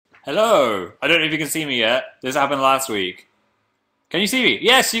Hello. I don't know if you can see me yet. This happened last week. Can you see me?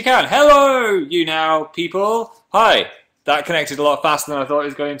 Yes, you can. Hello, you now people. Hi. That connected a lot faster than I thought it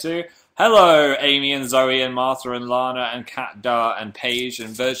was going to. Hello, Amy and Zoe and Martha and Lana and Kat Dart and Paige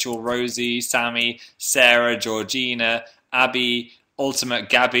and Virtual Rosie, Sammy, Sarah, Georgina, Abby, Ultimate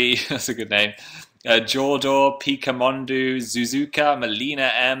Gabby. That's a good name. Jordor, Pikamondu, Zuzuka,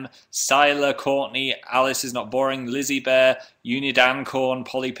 Melina M, Sila, Courtney, Alice is not boring, Lizzie Bear, Unidancorn,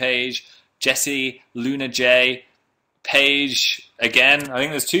 Polly Page, Jessie, Luna J, Paige, again, I think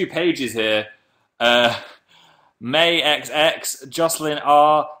there's two pages here, May XX, Jocelyn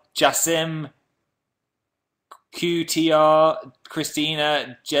R, Jasim, QTR,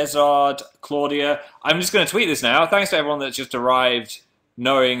 Christina, Jezard, Claudia. I'm just going to tweet this now. Thanks to everyone that's just arrived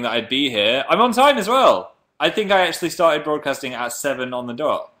knowing that I'd be here. I'm on time as well. I think I actually started broadcasting at 7 on the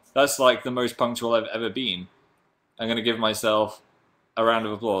dot. That's like the most punctual I've ever been. I'm going to give myself a round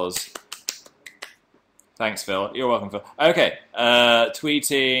of applause. Thanks, Phil. You're welcome, Phil. Okay,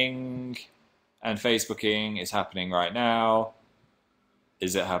 tweeting and Facebooking is happening right now.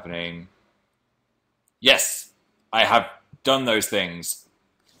 Is it happening? Yes, I have done those things.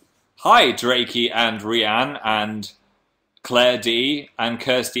 Hi, Drakey and Rianne and Claire D and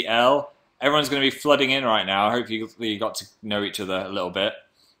Kirsty L. Everyone's going to be flooding in right now. I hope you got to know each other a little bit.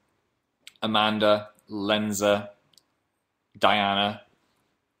 Amanda, Lenza, Diana,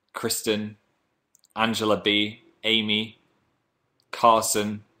 Kristen, Angela B, Amy,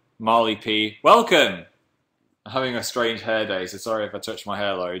 Carson, Marley P. Welcome! I'm having a strange hair day, so sorry if I touch my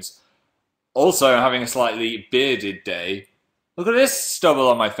hair loads. Also, I'm having a slightly bearded day. Look at this stubble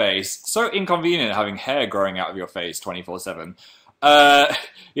on my face. So inconvenient having hair growing out of your face 24/7.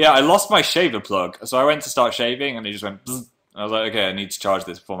 Yeah, I lost my shaver plug. So I went to start shaving and it just went bzz. I was like, okay, I need to charge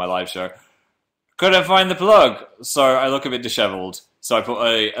this before my live show. Couldn't find the plug. So I look a bit disheveled. So I put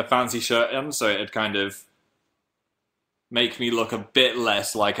a fancy shirt on so it'd kind of make me look a bit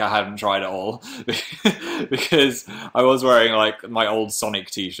less like I hadn't tried at all. Because I was wearing like my old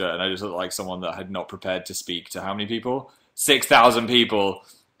Sonic t-shirt and I just looked like someone that had not prepared to speak to how many people? 6,000 people.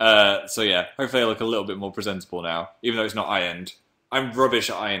 So yeah, hopefully I look a little bit more presentable now, even though it's not ironed. I'm rubbish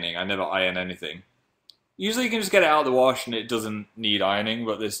at ironing. I never iron anything. Usually you can just get it out of the wash and it doesn't need ironing,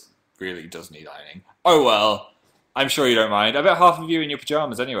 but this really does need ironing. Oh well, I'm sure you don't mind. I bet half of you in your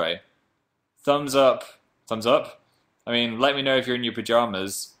pajamas anyway. Thumbs up. Thumbs up? I mean, let me know if you're in your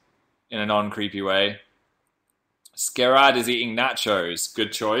pajamas in a non-creepy way. Skerad is eating nachos.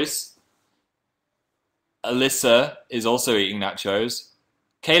 Good choice. Alyssa is also eating nachos.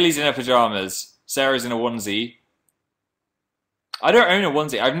 Kaylee's in her pajamas. Sarah's in a onesie. I don't own a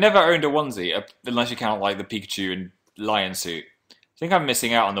onesie. I've never owned a onesie, unless you count like the Pikachu and lion suit. I think I'm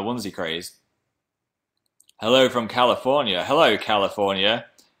missing out on the onesie craze. Hello from California. Hello, California.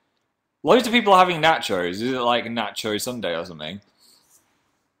 Loads of people are having nachos. Is it like Nacho Sunday or something?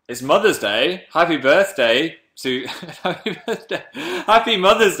 It's Mother's Day. Happy birthday to... Happy birthday. Happy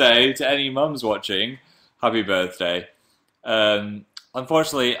Mother's Day to any mums watching. Happy birthday.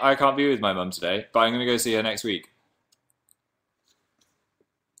 Unfortunately, I can't be with my mum today, but I'm going to go see her next week.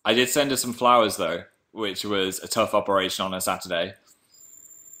 I did send her some flowers, though, which was a tough operation on a Saturday.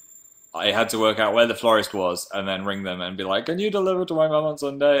 I had to work out where the florist was and then ring them and be like, can you deliver to my mum on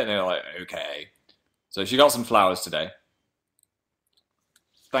Sunday? And they're like, okay. So she got some flowers today.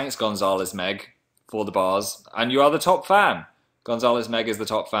 Thanks, Gonzalez Meg, for the bars. And you are the top fan. Gonzalez Meg is the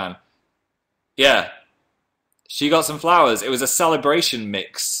top fan. Yeah. She got some flowers. It was a celebration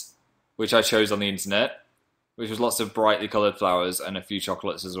mix, which I chose on the internet, which was lots of brightly coloured flowers and a few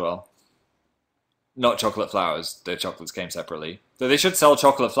chocolates as well. Not chocolate flowers. The chocolates came separately. So they should sell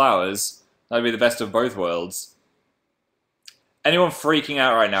chocolate flowers. That'd be the best of both worlds. Anyone freaking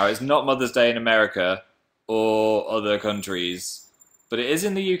out right now, it's not Mother's Day in America or other countries, but it is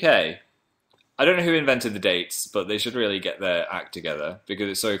in the UK. I don't know who invented the dates, but they should really get their act together because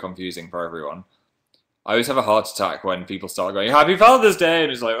it's so confusing for everyone. I always have a heart attack when people start going, Happy Father's Day!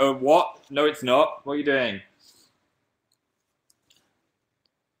 And it's like, oh, what? No, it's not. What are you doing?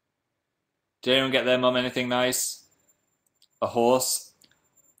 Did anyone get their mum anything nice? A horse?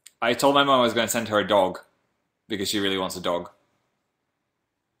 I told my mum I was going to send her a dog because she really wants a dog.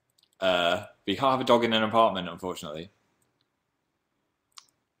 But you can't have a dog in an apartment, unfortunately.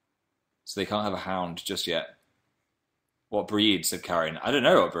 So they can't have a hound just yet. What breed, said Karen. I don't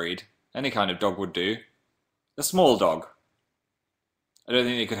know what breed. Any kind of dog would do. A small dog. I don't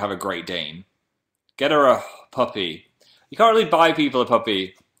think they could have a Great Dane. Get her a puppy. You can't really buy people a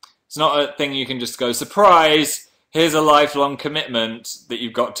puppy. It's not a thing you can just go, surprise, here's a lifelong commitment that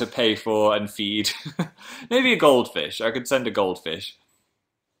you've got to pay for and feed. Maybe a goldfish. I could send a goldfish.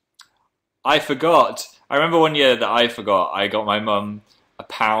 I forgot. I remember one year that I forgot. I got my mum a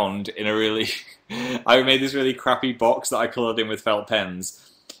pound in a really. I made this really crappy box that I coloured in with felt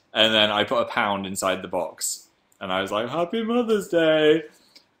pens, and then I put a pound inside the box, and I was like, "Happy Mother's Day."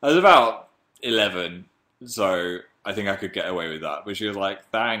 I was about 11, so I think I could get away with that. But she was like,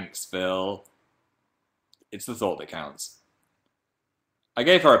 "Thanks, Phil." It's the thought that counts. I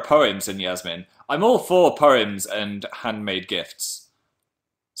gave her a poem, said Yasmin. I'm all for poems and handmade gifts.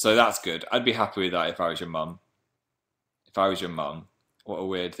 So that's good. I'd be happy with that if I was your mum. If I was your mum. What a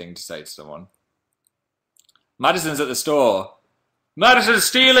weird thing to say to someone. Madison's at the store. Madison's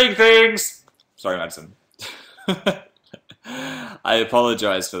stealing things! Sorry, Madison. I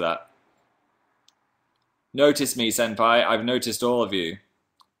apologise for that. Notice me, senpai. I've noticed all of you.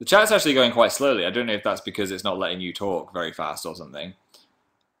 The chat's actually going quite slowly. I don't know if that's because it's not letting you talk very fast or something.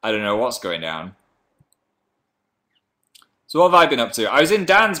 I don't know what's going down. So what have I been up to? I was in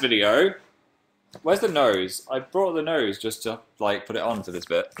Dan's video. Where's the nose? I brought the nose just to like put it on for this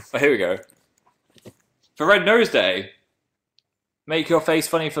bit. Oh, here we go. For Red Nose Day, make your face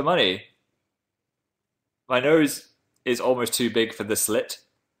funny for money. My nose is almost too big for the slit.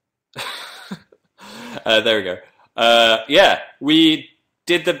 There we go. Yeah, we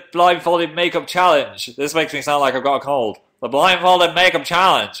did the blindfolded makeup challenge. This makes me sound like I've got a cold. The blindfolded makeup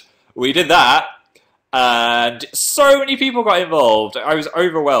challenge. We did that, and so many people got involved. I was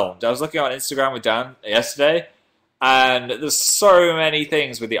overwhelmed. I was looking on Instagram with Dan yesterday, and there's so many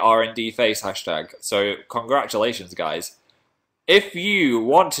things with the R&D face hashtag. So congratulations, guys. If you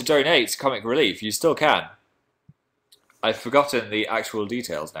want to donate to Comic Relief, you still can. I've forgotten the actual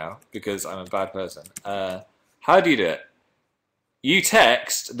details now because I'm a bad person. How do you do it? You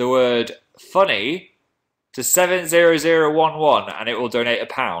text the word funny to 70011 and it will donate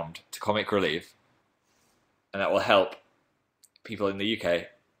 £1 to Comic Relief. And that will help people in the UK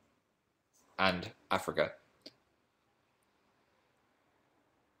and Africa.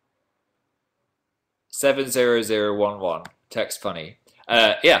 70011. Text funny.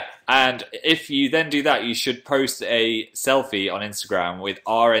 Yeah, and if you then do that, you should post a selfie on Instagram with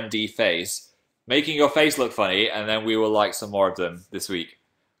R&D face, making your face look funny, and then we will like some more of them this week.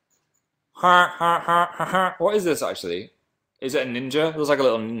 What is this, actually? Is it a ninja? It looks like a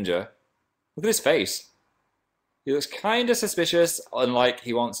little ninja. Look at his face. He looks kind of suspicious, unlike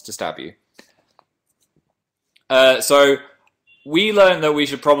he wants to stab you. So, we learned that we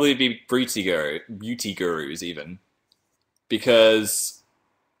should probably be beauty gurus, even. Because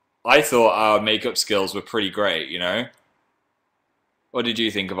I thought our makeup skills were pretty great, you know? What did you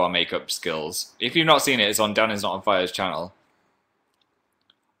think of our makeup skills? If you've not seen it, it's on Dan Is Not On Fire's channel.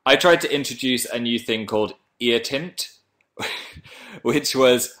 I tried to introduce a new thing called ear tint, which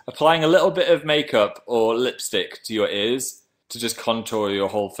was applying a little bit of makeup or lipstick to your ears to just contour your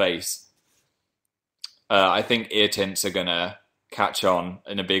whole face. I think ear tints are gonna catch on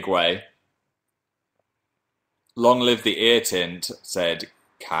in a big way. Long live the ear tint, said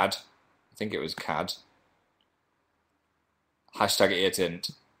Cad. I think it was Cad. Hashtag ear tint.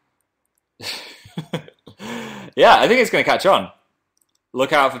 Yeah, I think it's going to catch on.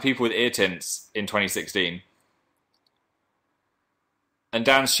 Look out for people with ear tints in 2016. And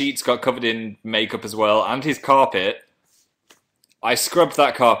Dan's sheets got covered in makeup as well, and his carpet. I scrubbed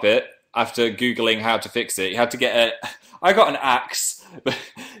that carpet after Googling how to fix it. You had to get a... I got an axe,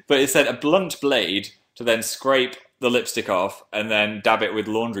 but it said a blunt blade to then scrape the lipstick off and then dab it with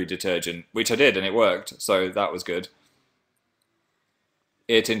laundry detergent, which I did, and it worked, so that was good.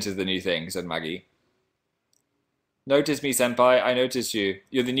 Ear tint is the new thing, said Maggie. Notice me, senpai. I noticed you.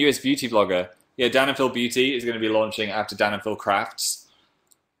 You're the newest beauty vlogger. Yeah, Dan and Phil Beauty is going to be launching after Dan and Phil Crafts.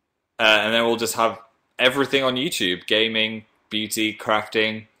 And then we'll just have everything on YouTube. Gaming, beauty,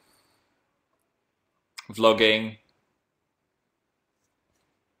 crafting, vlogging.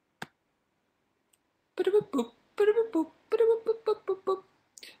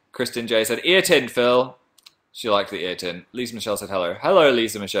 Kristen J said, ear tint, Phil. She liked the ear tint. Lisa Michelle said hello. Hello,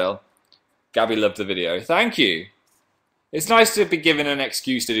 Lisa Michelle. Gabby loved the video. Thank you. It's nice to be given an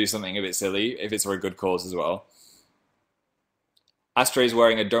excuse to do something a bit silly, if it's for a good cause as well. Astray's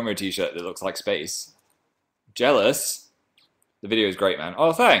wearing a Domo t-shirt that looks like space. Jealous? The video is great, man.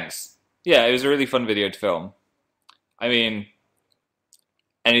 Oh, thanks. Yeah, it was a really fun video to film. I mean,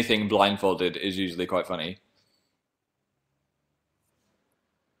 anything blindfolded is usually quite funny.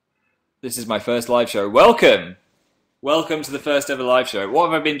 This is my first live show. Welcome! Welcome to the first ever live show. What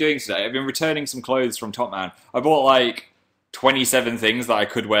have I been doing today? I've been returning some clothes from Top Man. I bought like 27 things that I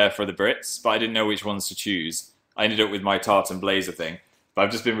could wear for the Brits, but I didn't know which ones to choose. I ended up with my tartan blazer thing. But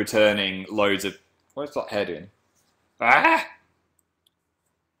I've just been returning loads of... What's that hair doing? Ah!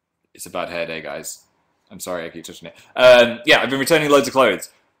 It's a bad hair day, guys. I'm sorry I keep touching it. Yeah, I've been returning loads of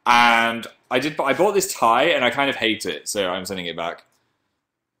clothes. And I bought this tie and I kind of hate it, so I'm sending it back.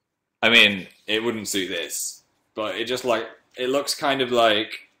 I mean, it wouldn't suit this, but it looks kind of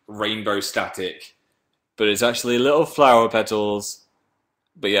like rainbow static, but it's actually little flower petals.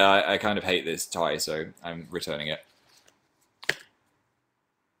 But yeah, I kind of hate this tie, so I'm returning it.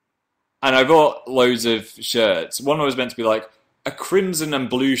 And I bought loads of shirts. One was meant to be like a crimson and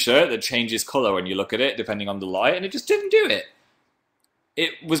blue shirt that changes colour when you look at it, depending on the light, and it just didn't do it.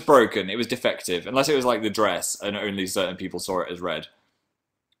 It was broken. It was defective. Unless it was like the dress, and only certain people saw it as red.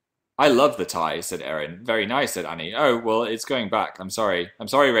 I love the tie, said Erin. Very nice, said Annie. Oh, well, it's going back. I'm sorry. I'm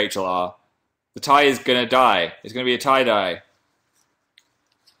sorry, Rachel R. The tie is going to die. It's going to be a tie-dye.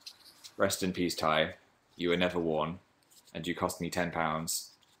 Rest in peace, tie. You were never worn. And you cost me £10.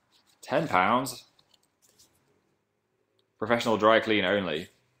 £10? Professional dry clean only.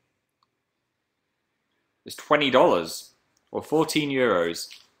 It's $20. Or €14.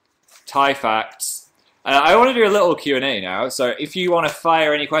 Tie facts. I want to do a little Q&A now, so if you want to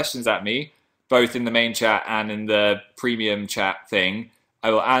fire any questions at me, both in the main chat and in the premium chat thing,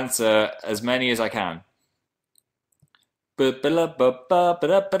 I will answer as many as I can. Chaz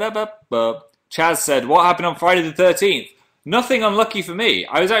said, what happened on Friday the 13th? Nothing unlucky for me.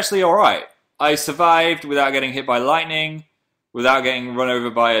 I was actually alright. I survived without getting hit by lightning, without getting run over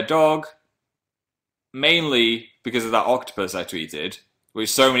by a dog, mainly because of that octopus I tweeted, which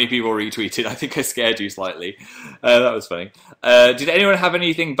so many people retweeted. I think I scared you slightly. That was funny. Did anyone have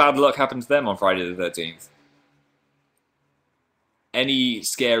anything bad luck happen to them on Friday the 13th? Any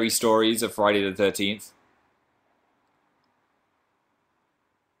scary stories of Friday the 13th?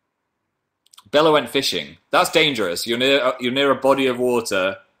 Bella went fishing. That's dangerous. You're near a body of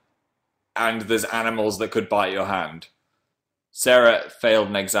water and there's animals that could bite your hand. Sarah failed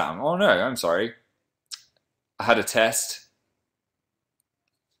an exam. Oh no, I'm sorry. I had a test.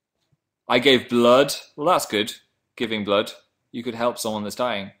 I gave blood. Well, that's good. Giving blood. You could help someone that's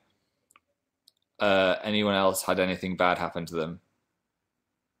dying. Anyone else had anything bad happen to them?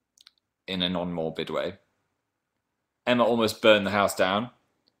 In a non-morbid way. Emma almost burned the house down.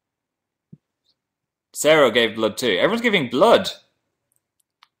 Sarah gave blood too. Everyone's giving blood.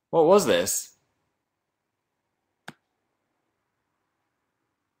 What was this?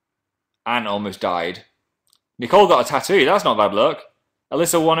 Anne almost died. Nicole got a tattoo. That's not bad luck.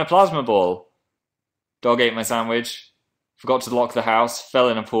 Alyssa won a plasma ball. Dog ate my sandwich. Forgot to lock the house. Fell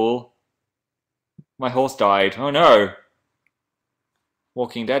in a pool. My horse died. Oh no.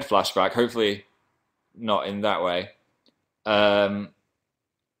 Walking Dead flashback. Hopefully not in that way.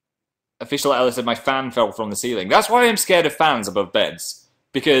 Official Ella said my fan fell from the ceiling. That's why I'm scared of fans above beds.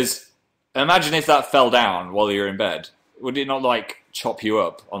 Because imagine if that fell down while you're in bed. Would it not, like, chop you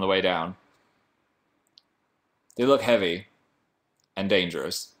up on the way down? They look heavy. And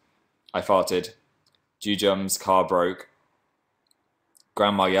dangerous. I farted. Jujum's car broke.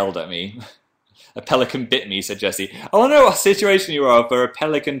 Grandma yelled at me. A pelican bit me, said Jessie. I want to know what situation you are for a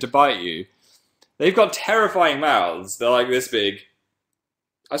pelican to bite you. They've got terrifying mouths. They're like this big.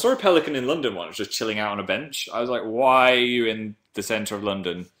 I saw a pelican in London once, just chilling out on a bench. I was like, why are you in the centre of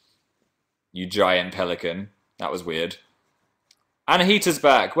London? You giant pelican. That was weird. Anahita's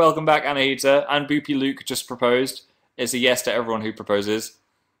back. Welcome back, Anahita. And Boopy Luke just proposed. It's a yes to everyone who proposes.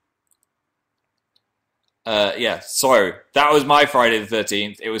 Yeah, so that was my Friday the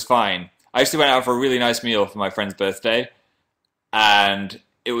 13th. It was fine. I actually went out for a really nice meal for my friend's birthday. And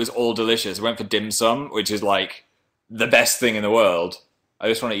it was all delicious. I went for dim sum, which is like the best thing in the world. I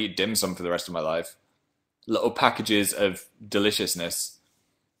just want to eat dim sum for the rest of my life. Little packages of deliciousness.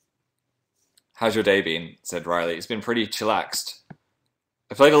 How's your day been? Said Riley. It's been pretty chillaxed.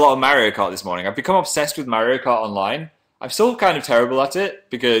 I played a lot of Mario Kart this morning. I've become obsessed with Mario Kart Online. I'm still kind of terrible at it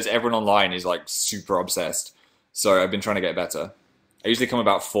because everyone online is like super obsessed. So I've been trying to get better. I usually come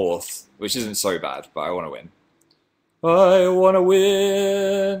about 4th, which isn't so bad, but I want to win. I want to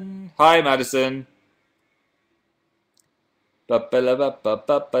win. Hi, Madison.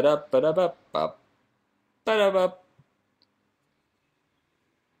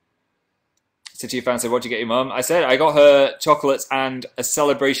 City fan said, what'd you get your mum? I said I got her chocolates and a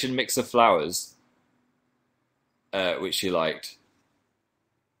celebration mix of flowers, which she liked.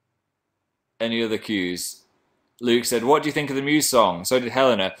 Any other cues? Luke said, what do you think of the Muse song? So did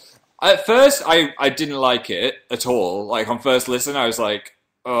Helena. At first, I didn't like it at all. Like, on first listen, I was like,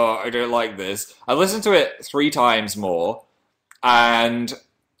 oh, I don't like this. I listened to it 3 times more, and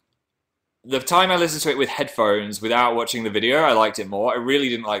the time I listened to it with headphones without watching the video, I liked it more. I really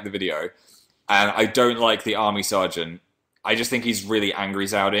didn't like the video. And I don't like the army sergeant I just think he's really angry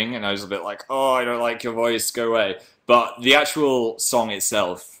sounding, and I was a bit like, oh, I don't like your voice, go away. But the actual song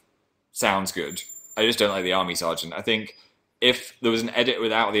itself sounds good. I just don't like the Army Sergeant. I think if there was an edit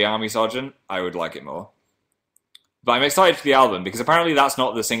without the Army Sergeant, I would like it more. But I'm excited for the album, because apparently that's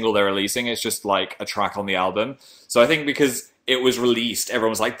not the single they're releasing, it's just like a track on the album. So I think because it was released, everyone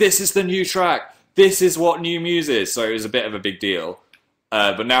was like, this is the new track, this is what New Muse is. So it was a bit of a big deal.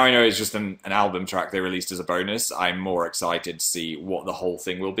 But now I know it's just an album track they released as a bonus. I'm more excited to see what the whole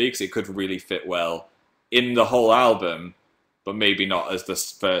thing will be, because it could really fit well in the whole album, but maybe not as the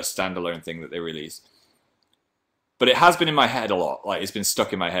first standalone thing that they release. But it has been in my head a lot. Like, it's been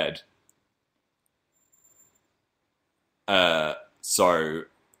stuck in my head. So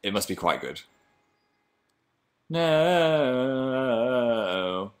it must be quite good. No.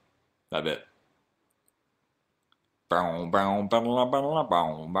 That bit.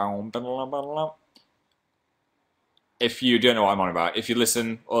 If you don't know what I'm on about, if you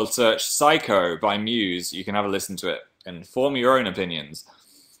listen or search Psycho by Muse, you can have a listen to it and form your own opinions.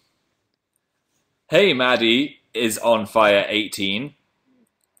 Hey, Maddie is on fire 18.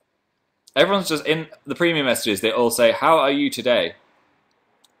 Everyone's just in the premium messages. They all say, how are you today?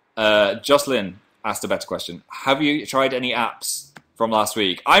 Jocelyn asked a better question. Have you tried any apps from last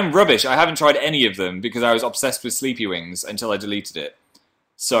week? I'm rubbish. I haven't tried any of them because I was obsessed with Sleepy Wings until I deleted it.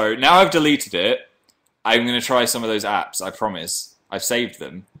 So now I've deleted it. I'm going to try some of those apps, I promise. I've saved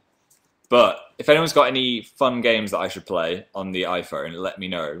them. But if anyone's got any fun games that I should play on the iPhone, let me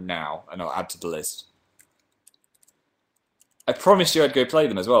know now and I'll add to the list. I promised you I'd go play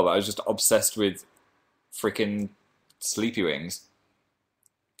them as well, but I was just obsessed with freaking Sleepy Wings.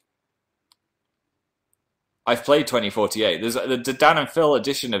 I've played 2048. There's the Dan and Phil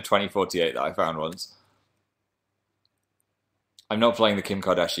edition of 2048 that I found once. I'm not playing the Kim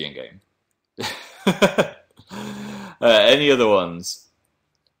Kardashian game. Any other ones?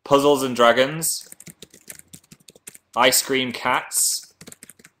 Puzzles and Dragons. Ice Cream Cats.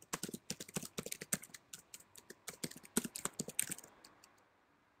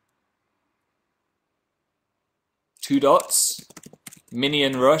 Two Dots.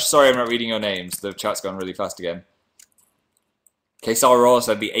 Minion Rush. Sorry, I'm not reading your names. The chat's gone really fast again. Kesar Raw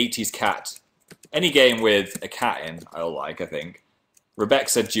said the 80s cat. Any game with a cat in, I'll like, I think. Rebecca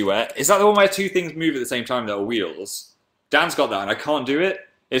said Duet. Is that the one where two things move at the same time that are wheels? Dan's got that, and I can't do it.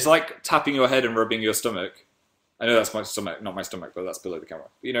 It's like tapping your head and rubbing your stomach. I know that's my stomach, not my stomach, but that's below the camera.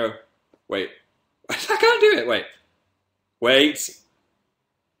 You know, wait. I can't do it. Wait. Wait.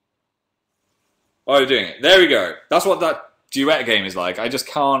 Oh, you're doing it. There we go. That's what that duet game is like. I just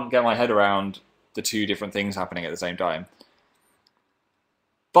can't get my head around the two different things happening at the same time.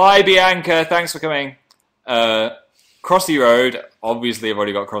 Bye, Bianca. Thanks for coming. Crossy Road. Obviously, I've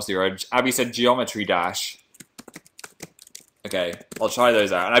already got Crossy Road. Abby said Geometry Dash. Okay, I'll try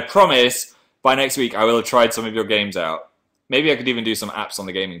those out. And I promise, by next week, I will have tried some of your games out. Maybe I could even do some apps on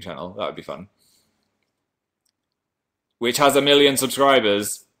the gaming channel. That would be fun. Which has 1 million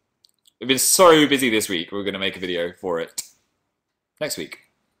subscribers. We've been so busy this week. We're going to make a video for it. Next week,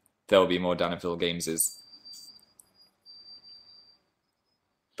 there will be more Dan and Phil Gameses.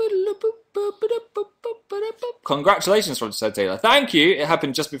 Congratulations from said Taylor. Thank you. It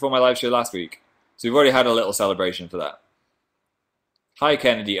happened just before my live show last week. So we've already had a little celebration for that. Hi,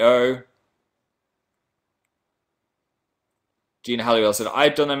 Kennedy O. Gina Halliwell said,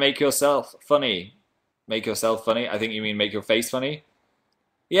 I've done a make yourself funny. Make yourself funny? I think you mean make your face funny.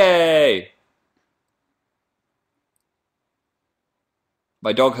 Yay!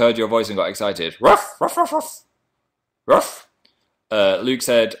 My dog heard your voice and got excited. Ruff, ruff, ruff, ruff. Ruff. Luke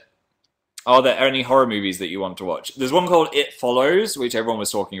said, are there any horror movies that you want to watch? There's one called It Follows, which everyone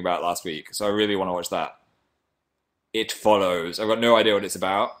was talking about last week, so I really want to watch that. It Follows. I've got no idea what it's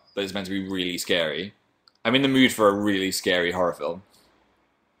about, but it's meant to be really scary. I'm in the mood for a really scary horror film.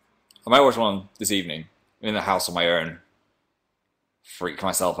 I might watch one this evening. I'm in the house on my own. Freak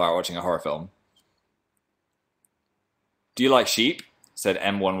myself out watching a horror film. Do you like sheep? Said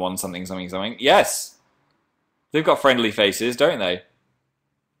M11 something something something. Yes! They've got friendly faces, don't they?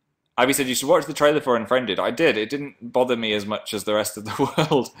 Abby said you should watch the trailer for Unfriended. I did. It didn't bother me as much as the rest of the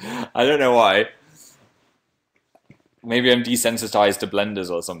world. I don't know why. Maybe I'm desensitized to blenders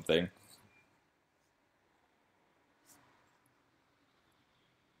or something.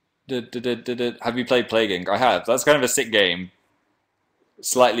 Have you played Plague Inc? I have. That's kind of a sick game.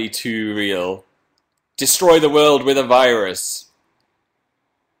 Slightly too real. Destroy the world with a virus.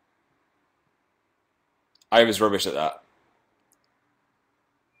 I was rubbish at that.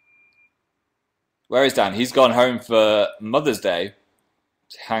 Where is Dan? He's gone home for Mother's Day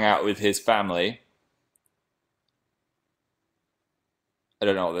to hang out with his family. I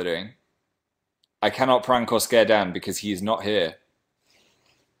don't know what they're doing. I cannot prank or scare Dan because he is not here.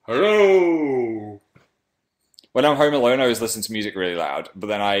 Hello! When I'm home alone, I always listen to music really loud, but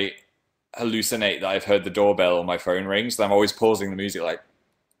then I hallucinate that I've heard the doorbell on my phone ring, so I'm always pausing the music like,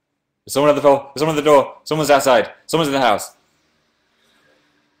 there's someone at the door, there's someone at the door, someone's outside, someone's in the house.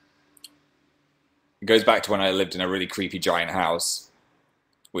 It goes back to when I lived in a really creepy giant house,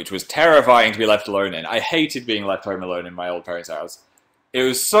 which was terrifying to be left alone in. I hated being left home alone in my old parents' house. It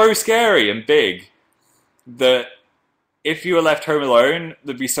was so scary and big that if you were left home alone,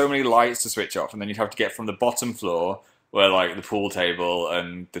 there'd be so many lights to switch off, and then you'd have to get from the bottom floor, where like the pool table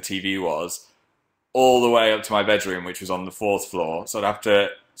and the TV was, all the way up to my bedroom, which was on the 4th floor. So I'd have to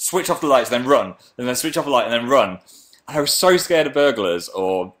switch off the lights, then run, and then switch off the light, and then run. And I was so scared of burglars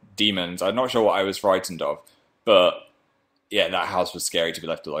or demons. I'm not sure what I was frightened of, but yeah, that house was scary to be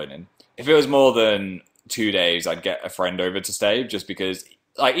left alone in. If it was more than 2 days, I'd get a friend over to stay, just because,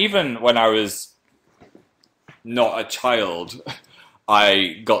 like, even when I was not a child,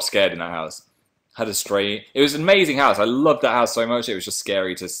 I got scared in that house. Had a stray. It was an amazing house. I loved that house so much. It was just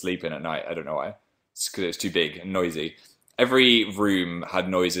scary to sleep in at night. I don't know why. It's because it was too big and noisy. Every room had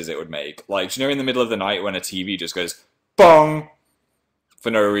noises it would make. Like, you know, in the middle of the night when a TV just goes bong for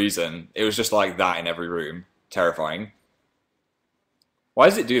no reason. It was just like that in every room. Terrifying. Why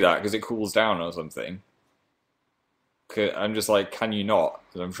does it do that? Because it cools down or something. I'm just like, can you not?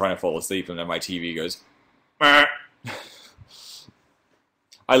 Because I'm trying to fall asleep and then my TV goes. Meh.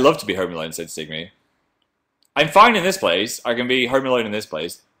 I love to be home alone, said Stigmy. I'm fine in this place. I can be home alone in this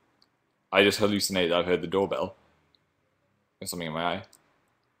place. I just hallucinate that I've heard the doorbell. There's something in my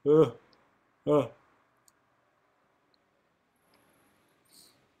eye.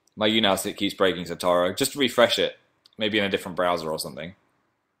 My YouNow keeps breaking, said Taro. Just to refresh it. Maybe in a different browser or something.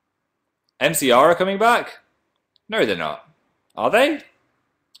 MCR are coming back? No, they're not. Are they?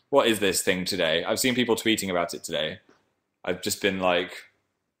 What is this thing today? I've seen people tweeting about it today. I've just been like,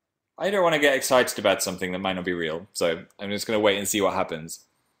 I don't want to get excited about something that might not be real, so I'm just going to wait and see what happens.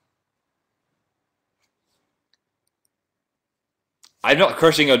 I'm not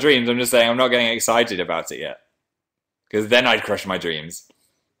crushing your dreams, I'm just saying I'm not getting excited about it yet. Because then I'd crush my dreams.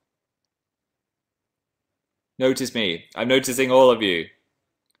 Notice me. I'm noticing all of you.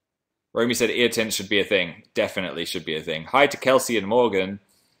 Romy said ear tints should be a thing. Definitely should be a thing. Hi to Kelsey and Morgan.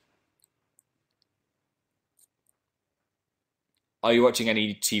 Are you watching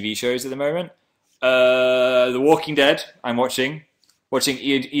any TV shows at the moment? The Walking Dead, I'm watching. Watching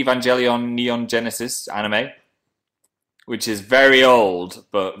Evangelion Neon Genesis anime, which is very old,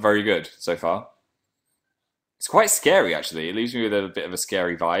 but very good so far. It's quite scary, actually. It leaves me with a bit of a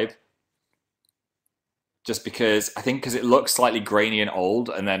scary vibe. Just because, I think because it looks slightly grainy and old,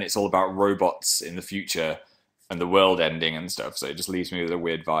 and then it's all about robots in the future and the world ending and stuff, so it just leaves me with a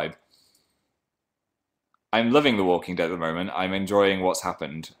weird vibe. I'm loving The Walking Dead at the moment. I'm enjoying what's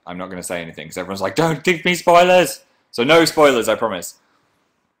happened. I'm not going to say anything, because everyone's like, don't give me spoilers! So no spoilers, I promise.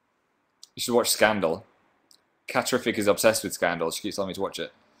 You should watch Scandal. Catrific is obsessed with Scandal. She keeps telling me to watch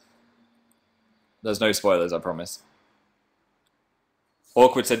it. There's no spoilers, I promise.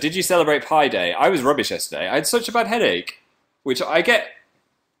 Awkward said, did you celebrate Pi Day? I was rubbish yesterday. I had such a bad headache, which I get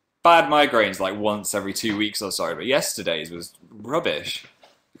bad migraines like once every 2 weeks or so, but yesterday's was rubbish.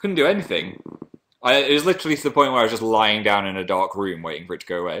 I couldn't do anything. It was literally to the point where I was just lying down in a dark room waiting for it to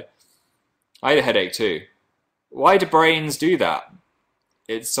go away. I had a headache too. Why do brains do that?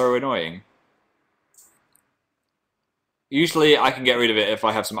 It's so annoying. Usually I can get rid of it if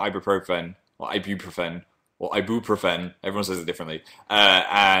I have some ibuprofen, or ibuprofen, or ibuprofen. Everyone says it differently.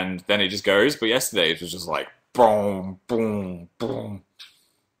 And then it just goes. But yesterday it was just like, boom, boom, boom.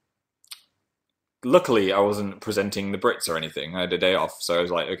 Luckily, I wasn't presenting the Brits or anything. I had a day off, so I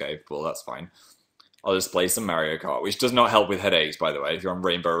was like, okay, well, that's fine. I'll just play some Mario Kart, which does not help with headaches, by the way, if you're on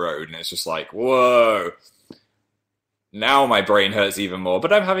Rainbow Road, and it's just like, whoa. Now my brain hurts even more,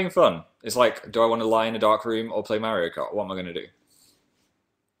 but I'm having fun. It's like, do I want to lie in a dark room or play Mario Kart? What am I going to do?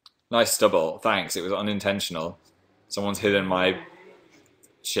 Nice stubble. Thanks, it was unintentional. Someone's hidden my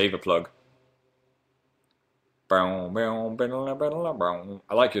shaver plug. I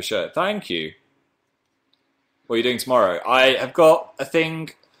like your shirt. Thank you. What are you doing tomorrow? I have got a thing.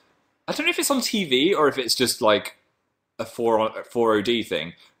 I don't know if it's on TV or if it's just like a 4OD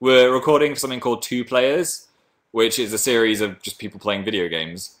thing. We're recording something called Two Players, which is a series of just people playing video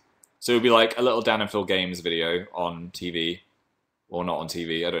games. So it'll be like a little Dan and Phil Games video on TV. Or not on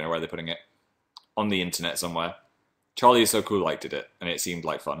TV, I don't know where they're putting it. On the internet somewhere. Charlie Is So Cool liked it, and it seemed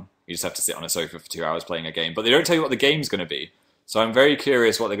like fun. You just have to sit on a sofa for 2 hours playing a game. But they don't tell you what the game's going to be. So I'm very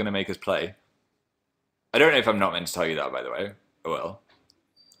curious what they're going to make us play. I don't know if I'm not meant to tell you that, by the way. Oh well.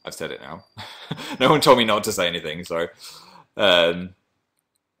 I've said it now. No one told me not to say anything, so um,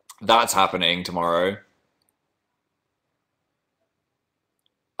 that's happening tomorrow.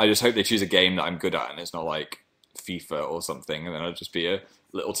 I just hope they choose a game that I'm good at and it's not like FIFA or something, and then it'll just be a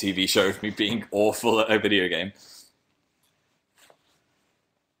little TV show of me being awful at a video game.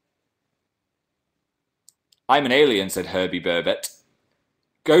 I'm an alien, said Herbie Burbett.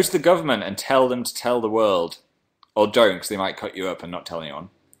 Go to the government and tell them to tell the world. Or don't, because they might cut you up and not tell anyone.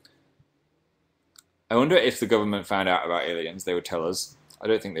 I wonder if the government found out about aliens, they would tell us. I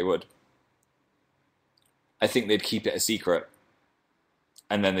don't think they would. I think they'd keep it a secret.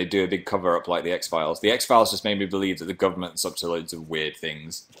 And then they'd do a big cover-up like the X-Files. The X-Files just made me believe that the government's up to loads of weird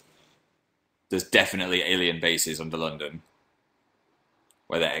things. There's definitely alien bases under London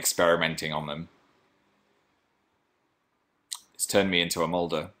where they're experimenting on them. It's turned me into a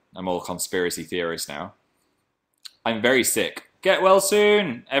Mulder. I'm all conspiracy theorist now. I'm very sick. Get well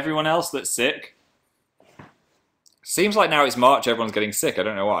soon, everyone else that's sick. Seems like now it's March, everyone's getting sick. I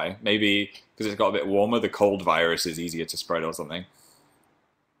don't know why. Maybe because it's got a bit warmer, the cold virus is easier to spread or something.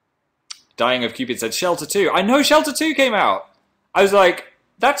 Dying of Cupid said Shelter 2. I know Shelter 2 came out. I was like,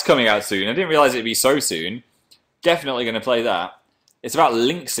 that's coming out soon. I didn't realize it'd be so soon. Definitely going to play that. It's about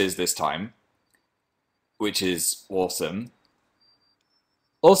lynxes this time, which is awesome.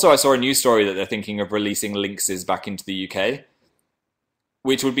 Also, I saw a news story that they're thinking of releasing lynxes back into the UK,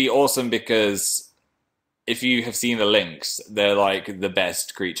 which would be awesome because if you have seen the lynx, they're like the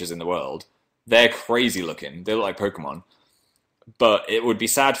best creatures in the world. They're crazy looking. They look like Pokemon. But it would be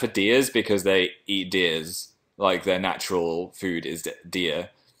sad for deers because they eat deers. Like their natural food is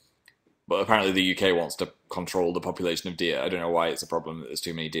deer. But apparently the UK wants to control the population of deer. I don't know why it's a problem that there's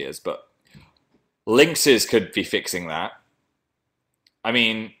too many deers, but lynxes could be fixing that. I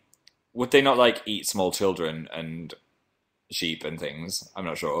mean, would they not like eat small children and sheep and things? I'm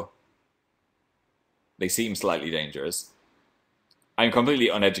not sure. They seem slightly dangerous. I'm completely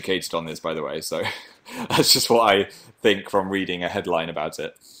uneducated on this, by the way, so that's just what I think from reading a headline about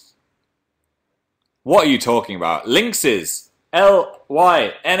it. What are you talking about? Lynxes!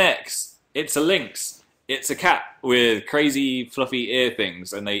 L-Y-N-X. It's a lynx. It's a cat with crazy fluffy ear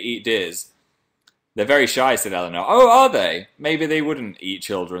things, and they eat deers. They're very shy, said Eleanor. Oh, are they? Maybe they wouldn't eat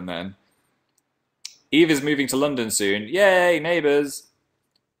children then. Eve is moving to London soon. Yay, neighbours!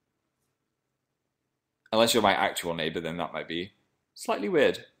 Unless you're my actual neighbour, then that might be slightly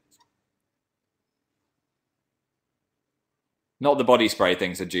weird. Not the body spray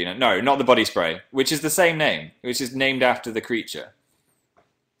thing, said Gina. No, not the body spray, which is the same name, which is named after the creature.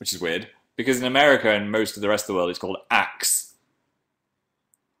 Which is weird, because in America and most of the rest of the world, it's called Axe.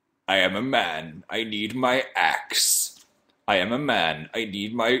 I am a man. I need my axe. I am a man. I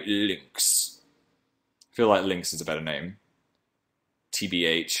need my lynx. I feel like lynx is a better name.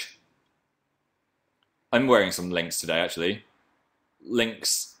 TBH. I'm wearing some lynx today, actually.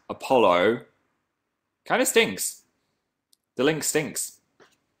 Lynx Apollo. Kind of stinks. The lynx stinks.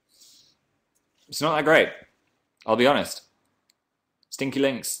 It's not that great. I'll be honest. Stinky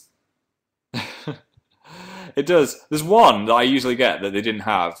lynx. It does. There's one that I usually get that they didn't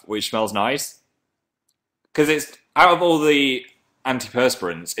have, which smells nice. Because it's, out of all the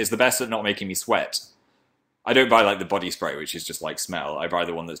antiperspirants, it's the best at not making me sweat. I don't buy like the body spray, which is just like smell. I buy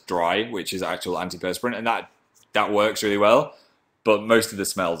the one that's dry, which is actual antiperspirant, and that works really well. But most of the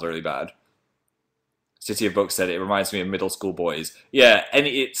smells are really bad. City of Books said it reminds me of middle school boys. Yeah, and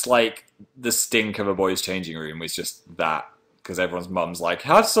it's like the stink of a boys' changing room was just that. Because everyone's mum's like,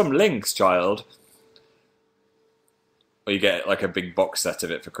 have some lynx, child. Or you get like a big box set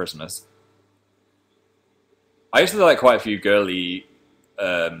of it for Christmas. I used to like quite a few girly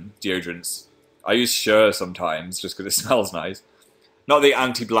deodorants. I use Sure sometimes just because it smells nice. Not the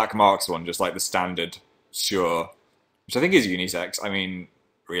anti-black marks one, just like the standard Sure. Which I think is unisex. I mean,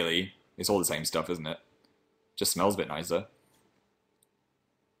 really, it's all the same stuff, isn't it? Just smells a bit nicer.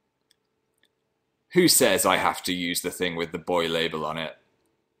 Who says I have to use the thing with the boy label on it?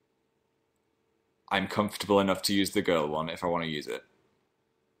 I'm comfortable enough to use the girl one if I want to use it.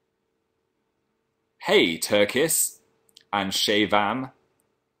 Hey, Turkis, and Shavam,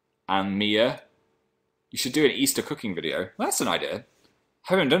 and Mia. You should do an Easter cooking video. Well, that's an idea.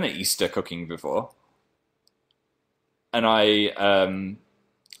 I haven't done an Easter cooking before. And I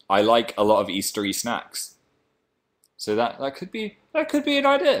like a lot of Eastery snacks. So that could be an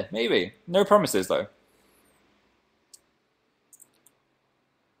idea, maybe. No promises though.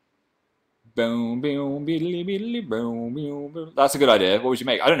 Boom, boom, beedly, beedly, boom, boom, boom. That's a good idea. What would you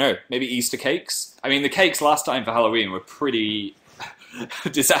make? I don't know. Maybe Easter cakes? I mean, the cakes last time for Halloween were pretty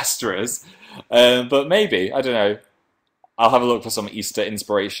disastrous. But maybe. I don't know. I'll have a look for some Easter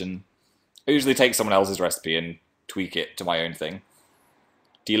inspiration. I usually take someone else's recipe and tweak it to my own thing.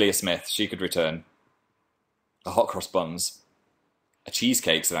 Delia Smith, she could return. A hot cross buns. A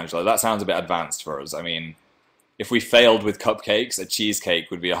cheesecake, said Angela. That sounds a bit advanced for us. I mean, if we failed with cupcakes, a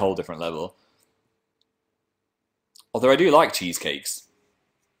cheesecake would be a whole different level. Although I do like cheesecakes.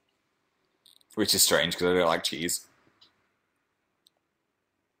 Which is strange, because I don't like cheese.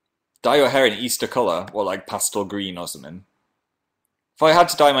 Dye your hair in Easter colour, or like pastel green or something. If I had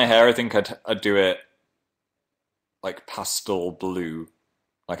to dye my hair, I think I'd do it like pastel blue,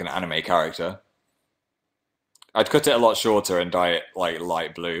 like an anime character. I'd cut it a lot shorter and dye it like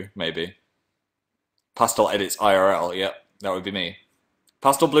light blue, maybe. Pastel edits IRL, yep, that would be me.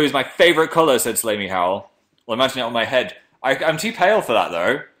 Pastel blue is my favourite colour, said Slamey Howell. Well, imagine it on my head. I'm too pale for that,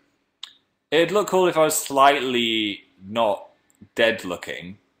 though. It'd look cool if I was slightly not dead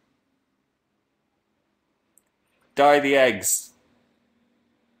looking. Dye the eggs.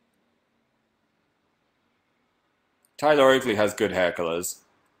 Tyler Oakley has good hair colours.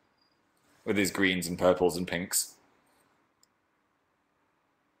 With his greens and purples and pinks.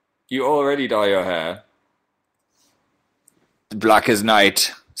 You already dye your hair. Black as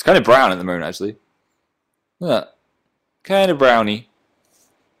night. It's kind of brown at the moment, actually. Yeah. Kind of browny.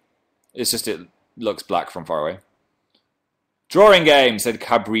 It's just it looks black from far away. Drawing game, said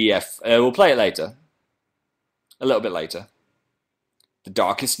Cabrief. We'll play it later. A little bit later. The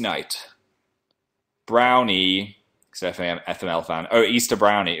Darkest Night. Brownie. Because FML fan. Oh, Easter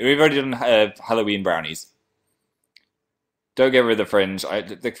brownie. We've already done Halloween brownies. Don't get rid of the fringe.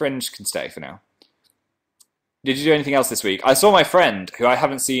 The fringe can stay for now. Did you do anything else this week? I saw my friend, who I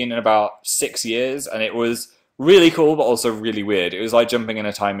haven't seen in about 6 years, and it was really cool, but also really weird. It was like jumping in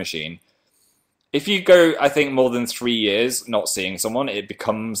a time machine. If you go, I think, more than 3 years not seeing someone, it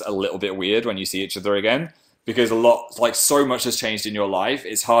becomes a little bit weird when you see each other again. Because so much has changed in your life,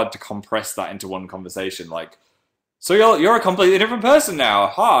 it's hard to compress that into one conversation. Like, so you're a completely different person now.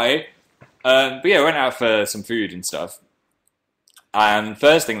 Hi. But yeah, we went out for some food and stuff. And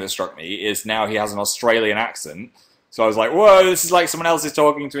first thing that struck me is now he has an Australian accent. So I was like, whoa, this is like someone else is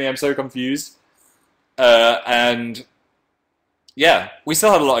talking to me. I'm so confused. And yeah, we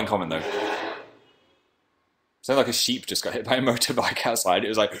still had a lot in common though. Sounded like a sheep just got hit by a motorbike outside. It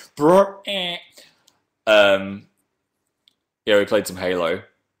was like, yeah, we played some Halo.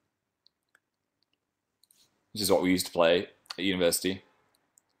 Which is what we used to play at university.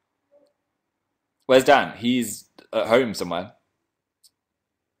 Where's Dan? He's at home somewhere.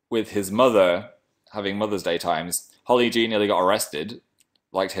 With his mother having Mother's Day times. Holly G nearly got arrested.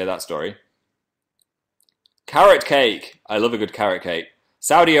 Like to hear that story. Carrot cake. I love a good carrot cake.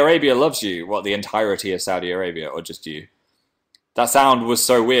 Saudi Arabia loves you. What, the entirety of Saudi Arabia or just you? That sound was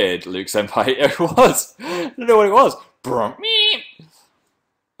so weird, Luke Senpai. It was. I don't know what it was. I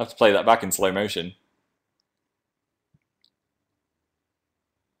have to play that back in slow motion.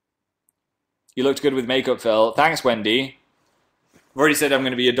 You looked good with makeup, Phil. Thanks, Wendy. I've already said I'm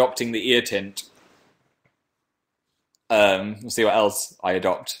going to be adopting the ear tint. We'll see what else I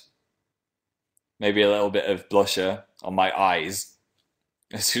adopt. Maybe a little bit of blusher on my eyes.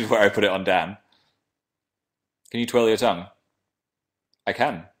 This is where I put it on Dan. Can you twirl your tongue? I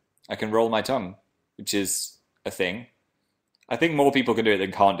can. I can roll my tongue, which is a thing. I think more people can do it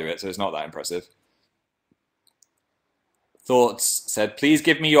than can't do it, so it's not that impressive. Thoughts said, please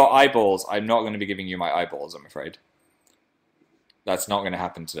give me your eyeballs. I'm not going to be giving you my eyeballs, I'm afraid. That's not going to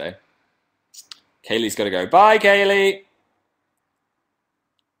happen today. Kaylee's got to go. Bye, Kaylee!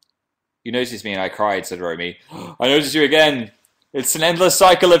 You noticed me and I cried, said Romy. I noticed you again. It's an endless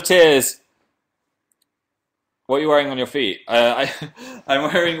cycle of tears. What are you wearing on your feet? I'm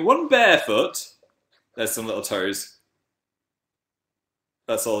wearing one barefoot. There's some little toes.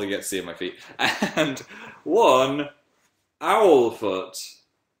 That's all you get to see of my feet. And one owl foot,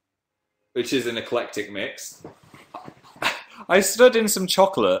 which is an eclectic mix. I stood in some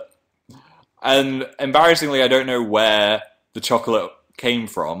chocolate, and embarrassingly, I don't know where the chocolate came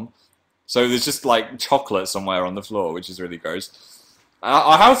from. So there's just like chocolate somewhere on the floor, which is really gross.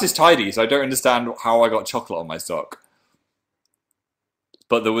 Our house is tidy, so I don't understand how I got chocolate on my sock.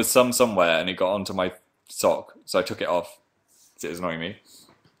 But there was some somewhere, and it got onto my sock, so I took it off. It was annoying me.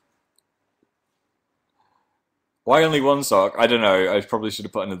 Why only one sock? I don't know. I probably should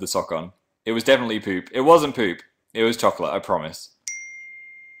have put another sock on. It was definitely poop. It wasn't poop. It was chocolate, I promise.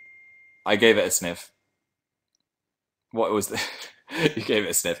 I gave it a sniff. What was the... You gave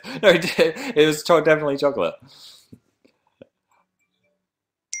it a sniff. No, it did. It was definitely chocolate.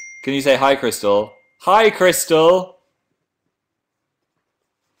 Can you say hi, Crystal? Hi, Crystal!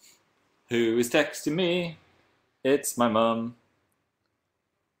 Who is texting me? It's my mum.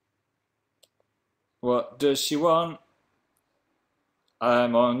 What does she want?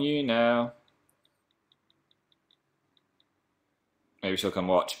 I'm on you now. Maybe she'll come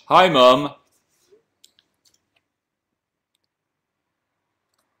watch. Hi, Mum.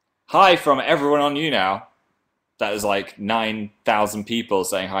 Hi from everyone on you now. That is like 9,000 people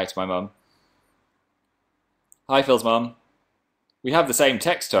saying hi to my mum. Hi, Phil's mum. We have the same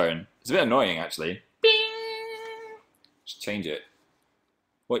text tone. It's a bit annoying, actually. Bing! Just change it.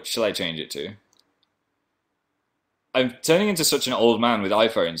 What shall I change it to? I'm turning into such an old man with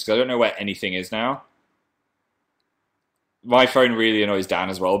iPhones because I don't know where anything is now. My phone really annoys Dan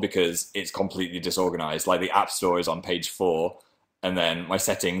as well because it's completely disorganized. Like the App Store is on page 4, and then my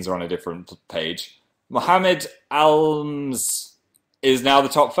settings are on a different page. Mohammed Alms is now the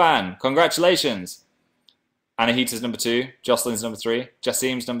top fan. Congratulations. Anahita's number 2. Jocelyn's number 3.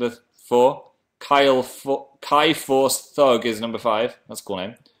 Jassim's number 4. Kai Force Thug is number 5. That's a cool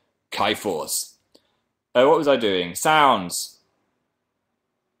name. Kai Force. What was I doing? Sounds.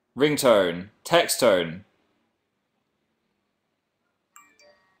 Ringtone. Text tone.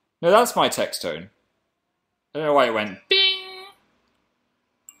 No, that's my text tone. I don't know why it went bing.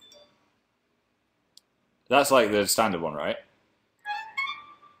 That's like the standard one, right?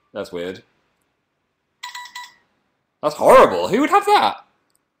 That's weird. That's horrible. Who would have that?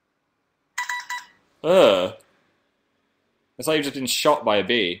 Ugh. It's like you've just been shot by a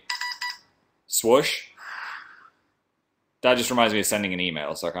bee. Swoosh. That just reminds me of sending an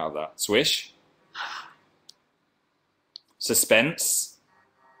email, so I can't have that. Swish. Suspense.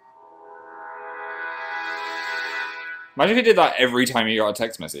 Imagine if you did that every time you got a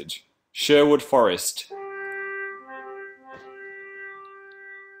text message. Sherwood Forest.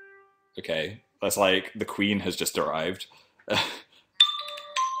 Okay, that's like the Queen has just arrived.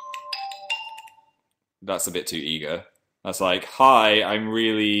 That's a bit too eager. That's like, hi, I'm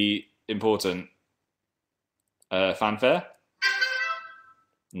really important. Fanfare?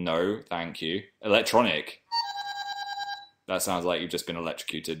 No, thank you. Electronic. That sounds like you've just been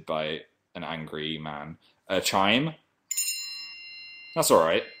electrocuted by an angry man. Chime? That's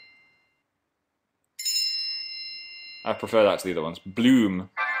alright. I prefer that to the other ones. Bloom.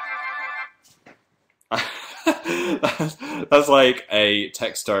 That's like a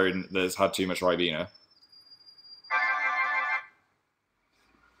text tone that's had too much Ribena.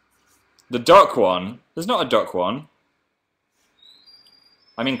 The duck one. There's not a duck one.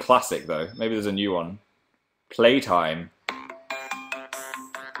 I mean classic though. Maybe there's a new one. Playtime.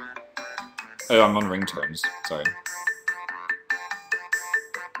 Oh, I'm on ringtones. Sorry.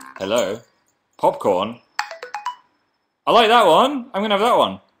 Hello. Popcorn. I like that one. I'm gonna have that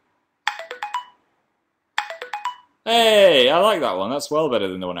one. Hey, I like that one. That's well better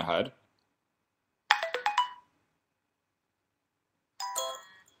than the one I had.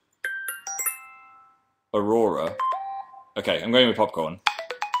 Aurora. Okay, I'm going with popcorn.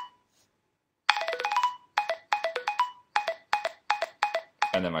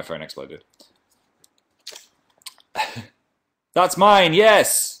 And then my phone exploded. That's mine,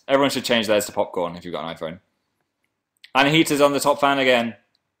 yes! Everyone should change theirs to popcorn if you've got an iPhone. Anahita's on the top fan again.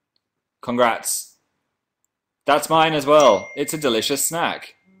 Congrats. That's mine as well. It's a delicious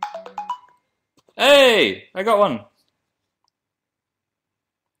snack. Hey! I got one.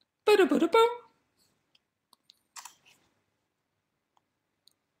 Ba-da-ba-da-ba.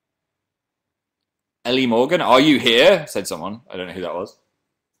 Ellie Morgan, are you here? Said someone. I don't know who that was.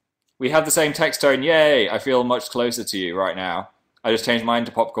 We have the same text tone. Yay! I feel much closer to you right now. I just changed mine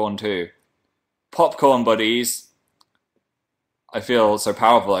to popcorn too. Popcorn buddies. I feel so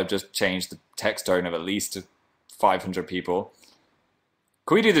powerful. I've just changed the text tone of at least 500 people.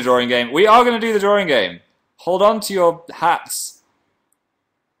 Can we do the drawing game? We are going to do the drawing game. Hold on to your hats.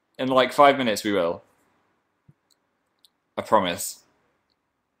 In like 5 minutes we will. I promise.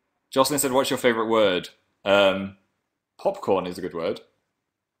 Jocelyn said, what's your favourite word? Popcorn is a good word.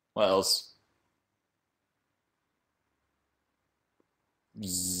 What else?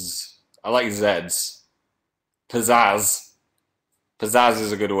 Zzz. I like Zs. Pizzazz. Pizzazz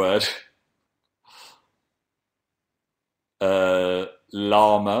is a good word.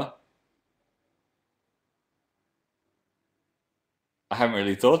 Llama. I haven't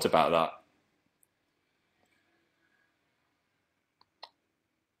really thought about that.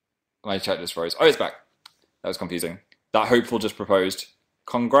 My chat just froze. Oh, it's back. That was confusing. That hopeful just proposed.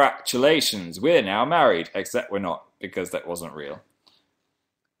 Congratulations, we're now married. Except we're not, because that wasn't real.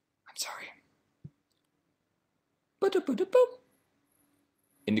 I'm sorry. Ba-da-ba-da-boom.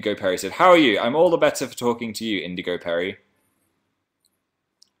 Indigo Perry said, how are you? I'm all the better for talking to you, Indigo Perry.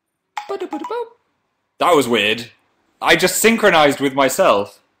 Ba-da-ba-da-boom. That was weird. I just synchronized with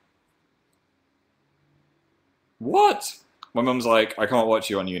myself. What? My mum's like, I can't watch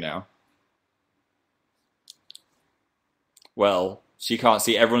you on YouNow. Well, she can't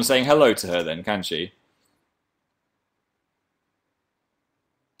see everyone saying hello to her then, can she?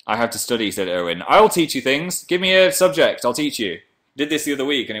 I have to study, said Erwin. I'll teach you things. Give me a subject, I'll teach you. Did this the other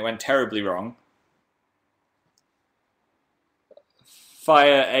week and it went terribly wrong.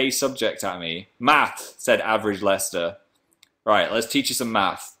 Fire a subject at me. Math, said average Lester. Right, let's teach you some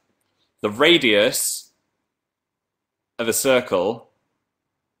math. The radius of a circle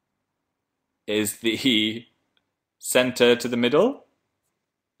is the center to the middle?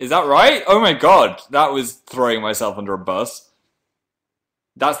 Is that right? Oh my god, that was throwing myself under a bus.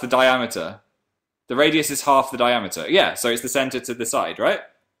 That's the diameter. The radius is half the diameter. Yeah, so it's the center to the side, right?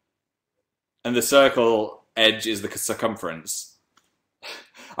 And the circle edge is the circumference.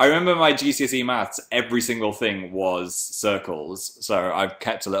 I remember my GCSE maths, every single thing was circles, so I've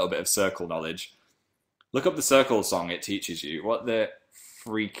kept a little bit of circle knowledge. Look up the circle song, it teaches you. What the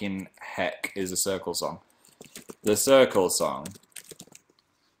freaking heck is a circle song? The circle song.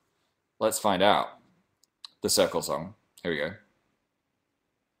 Let's find out. The circle song. Here we go.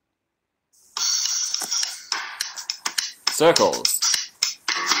 Circles.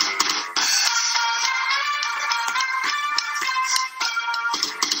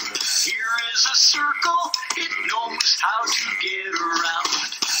 Here is a circle, it knows how to get around.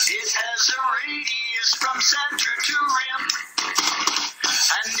 It has a radius from center to rim,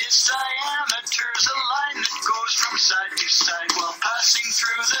 and its diameter's a line that goes from side to side while passing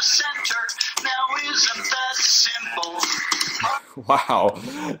through the center. Now isn't that simple? Wow,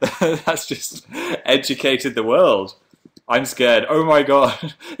 that's just educated the world. I'm scared. Oh my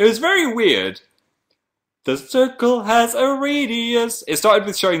god. It was very weird. The circle has a radius. It started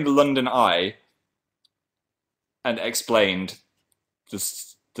with showing the London Eye and explained the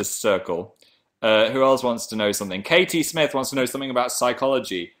circle. Who else wants to know something? Katie Smith wants to know something about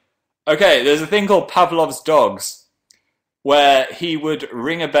psychology. Okay, there's a thing called Pavlov's dogs, where he would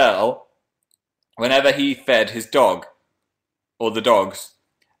ring a bell whenever he fed his dog, or the dogs.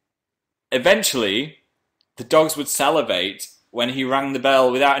 Eventually, the dogs would salivate when he rang the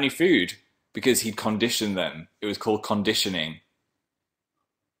bell without any food, because he'd conditioned them. It was called conditioning.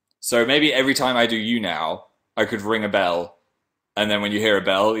 So maybe every time I do YouNow, I could ring a bell, and then when you hear a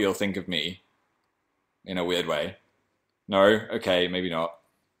bell, you'll think of me. In a weird way. No? Okay, maybe not.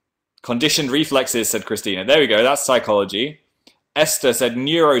 Conditioned reflexes, said Christina. There we go, that's psychology. Esther said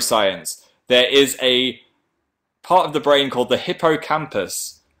neuroscience. There is a part of the brain called the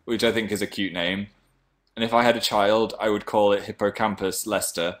hippocampus, which I think is a cute name. And if I had a child, I would call it Hippocampus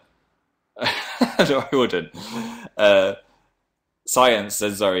Lester. No, I wouldn't. Science,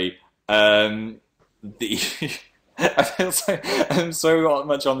 says Zoe. I feel I'm so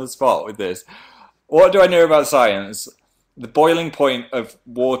much on the spot with this. What do I know about science? The boiling point of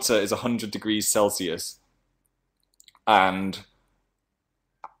water is 100 degrees Celsius. And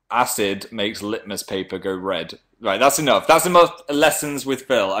acid makes litmus paper go red. Right, that's enough. That's enough lessons with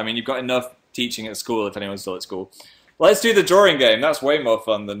Phil. I mean, you've got enough teaching at school if anyone's still at school. Let's do the drawing game. That's way more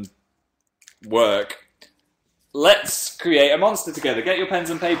fun than work. Let's create a monster together. Get your pens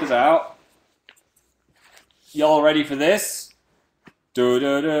and papers out. Y'all ready for this?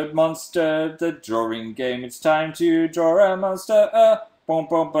 Monster, the drawing game. It's time to draw a monster. Boom,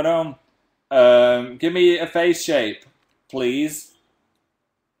 boom, ba-dum. Give me a face shape, please.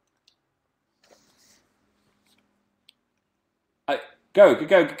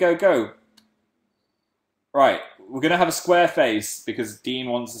 Go. Right, we're going to have a square face because Dean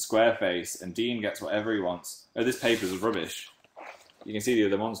wants a square face, and Dean gets whatever he wants. Oh, this paper's rubbish. You can see the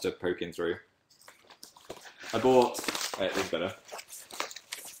other monster poking through. I bought... Wait, this is better.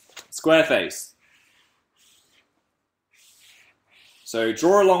 Square face. So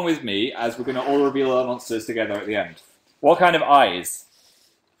draw along with me as we're going to all reveal our monsters together at the end. What kind of eyes?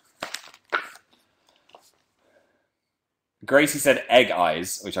 Gracie said egg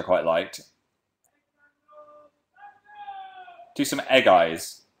eyes, which I quite liked. Do some egg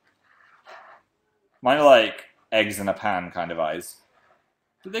eyes. Mine are like eggs in a pan kind of eyes.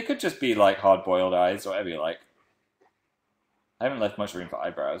 But they could just be like hard-boiled eyes, or whatever you like. I haven't left much room for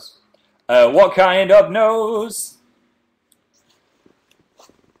eyebrows. What kind of nose?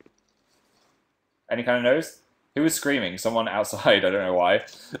 Any kind of nose? Who was screaming? Someone outside, I don't know why.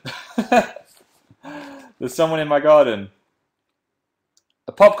 There's someone in my garden.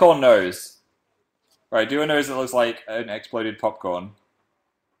 A popcorn nose. Right, do a nose that looks like an exploded popcorn.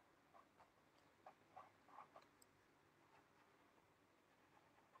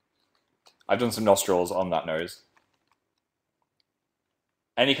 I've done some nostrils on that nose.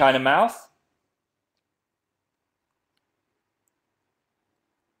 Any kind of mouth?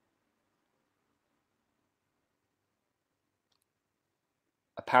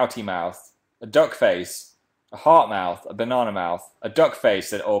 A pouty mouth. A duck face. A heart mouth. A banana mouth. A duck face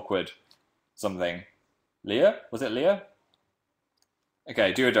said awkward. Something. Leah? Was it Leah?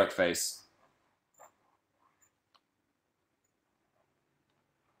 Okay, do a duck face.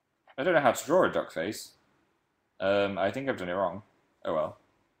 I don't know how to draw a duck face. I think I've done it wrong. Oh well.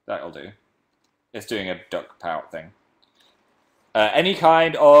 That'll do. It's doing a duck pout thing. Any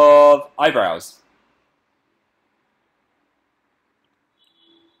kind of eyebrows.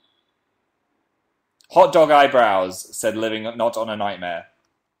 Hot dog eyebrows, said living not on a nightmare.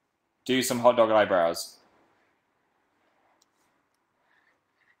 Do some hot dog eyebrows.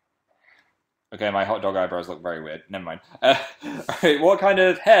 Okay, my hot dog eyebrows look very weird. Never mind. Alright, what kind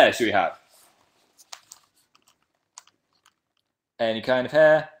of hair should we have? Any kind of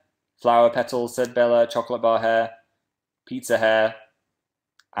hair. Flower petals, said Bella. Chocolate bar hair. Pizza hair.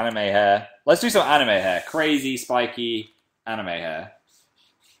 Anime hair. Let's do some anime hair. Crazy, spiky anime hair.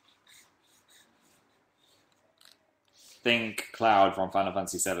 Think Cloud from Final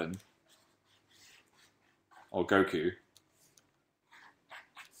Fantasy VII. Or Goku.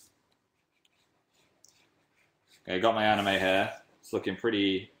 Okay, got my anime hair. It's looking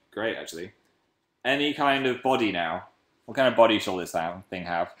pretty great, actually. Any kind of body now. What kind of body shall this thing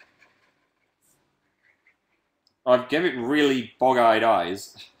have? I've given it really bog-eyed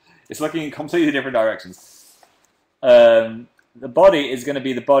eyes. It's looking in completely different directions. The body is going to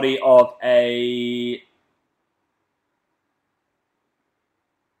be the body of a...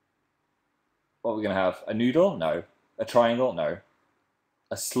 What are we going to have? A noodle? No. A triangle? No.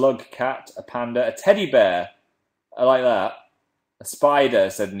 A slug cat? A panda? A teddy bear? I like that. A spider,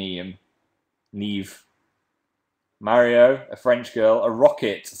 said Neve. Mario? A French girl? A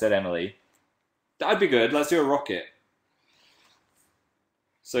rocket, said Emily. That'd be good. Let's do a rocket.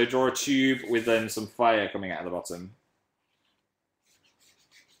 So draw a tube with then some fire coming out of the bottom.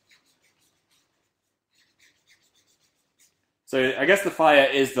 So I guess the fire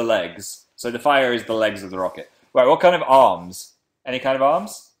is the legs. So the fire is the legs of the rocket. Right, what kind of arms? Any kind of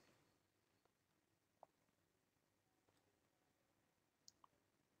arms?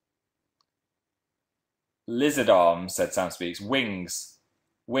 Lizard arms, said Sam Speaks. Wings.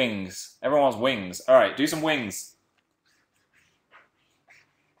 Wings. Everyone wants wings. Alright, do some wings.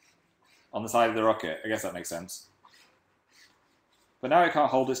 On the side of the rocket. I guess that makes sense. But now it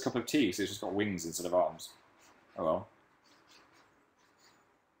can't hold its cup of tea, so it's just got wings instead of arms. Oh well.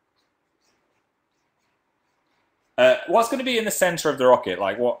 What's going to be in the center of the rocket?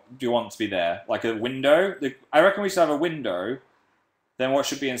 Like, what do you want to be there? Like a window? I reckon we should have a window. Then what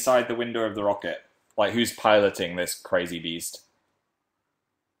should be inside the window of the rocket? Like, who's piloting this crazy beast?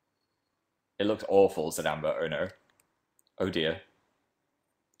 It looked awful, said Amber. Oh no. Oh dear.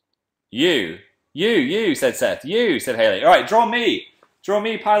 You, said Seth. You, said Haley. Alright, draw me. Draw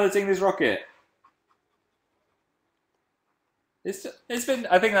me piloting this rocket. It's been,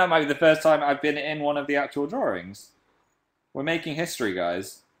 I think that might be the first time I've been in one of the actual drawings. We're making history,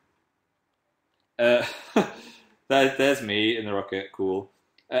 guys. There's me in the rocket. Cool.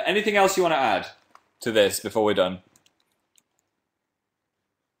 Anything else you want to add to this before we're done?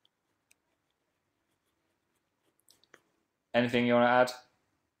 Anything you want to add?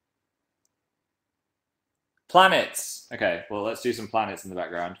 Planets. Okay, well, let's do some planets in the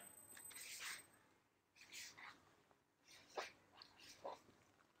background.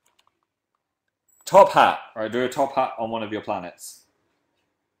 Top hat. All right, do a top hat on one of your planets.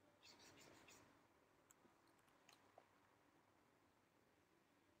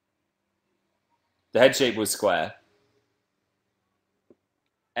 The head shape was square.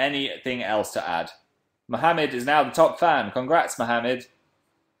 Anything else to add? Mohammed is now the top fan. Congrats, Mohammed.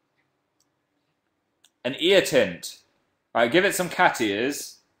 An ear tint. All right, give it some cat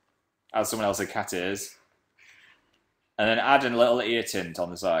ears. As someone else said, cat ears. And then add a little ear tint on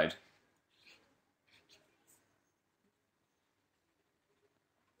the side.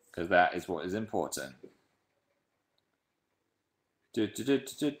 Because that is what is important. And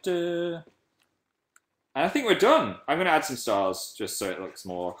I think we're done. I'm going to add some stars just so it looks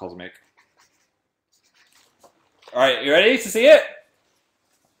more cosmic. Alright, you ready to see it?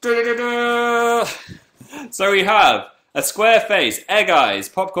 So we have a square face, egg eyes,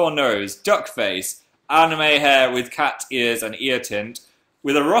 popcorn nose, duck face, anime hair with cat ears and ear tint,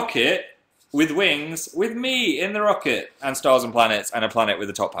 with a rocket with wings, with me in the rocket, and stars and planets, and a planet with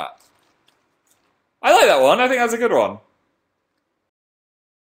a top hat. I like that one. I think that's a good one.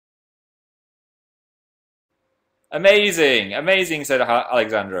 Amazing, amazing, said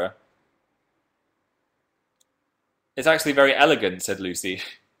Alexandra. It's actually very elegant, said Lucy.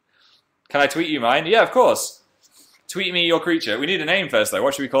 Can I tweet you mine? Yeah, of course. Tweet me your creature. We need a name first, though.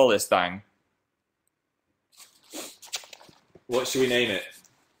 What should we call this thing? What should we name it?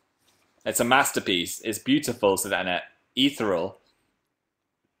 It's a masterpiece. It's beautiful, said Annette. Ethereal.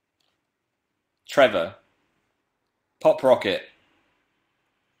 Trevor. Pop Rocket.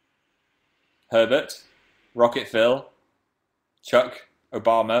 Herbert. Rocket Phil. Chuck.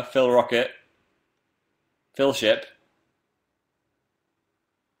 Obama. Phil Rocket. Phil Ship.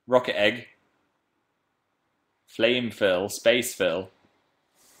 Rocket Egg. Flame Phil. Space Phil.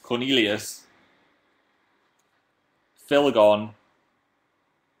 Cornelius. Philgon.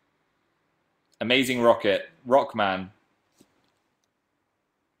 Amazing Rocket. Rockman.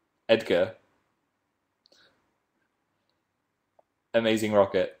 Edgar. Amazing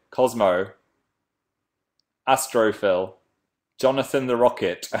Rocket. Cosmo. Astrophil. Jonathan the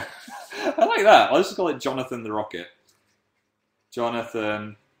Rocket. I like that. I'll just call it Jonathan the Rocket.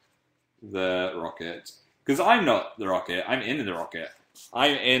 Jonathan the Rocket. Because I'm not the Rocket. I'm in the Rocket.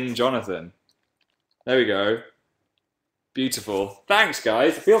 I'm in Jonathan. There we go. Beautiful. Thanks,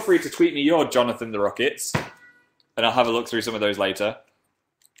 guys. Feel free to tweet me your Jonathan the Rockets. And I'll have a look through some of those later.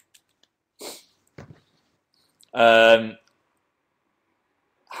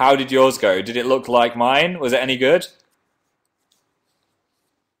 How did yours go? Did it look like mine? Was it any good?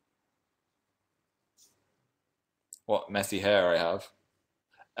 What messy hair I have.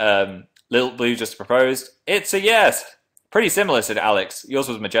 Little Blue just proposed. It's a yes. Pretty similar, said Alex. Yours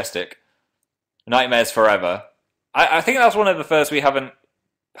was majestic. Nightmares Forever. I think that's one of the first we haven't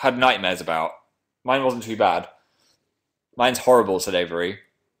had nightmares about. Mine wasn't too bad. Mine's horrible, said Avery.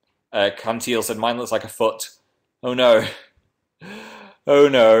 Cantil said mine looks like a foot. Oh no. Oh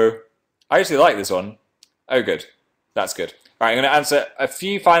no. I actually like this one. Oh good. That's good. Alright, I'm going to answer a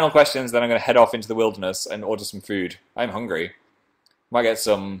few final questions, then I'm going to head off into the wilderness and order some food. I'm hungry. Might get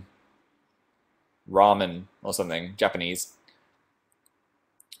some ramen or something. Japanese.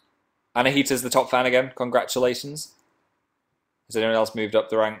 Anahita's the top fan again. Congratulations. Has anyone else moved up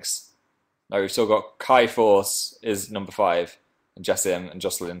the ranks? No, we've still got Kai Force is number 5. And Jassim and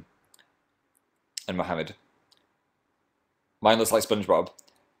Jocelyn. And Mohammed. Mine looks like SpongeBob.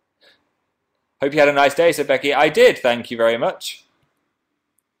 Hope you had a nice day, said Becky. I did, thank you very much.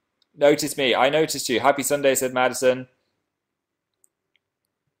 Notice me. I noticed you. Happy Sunday, said Madison.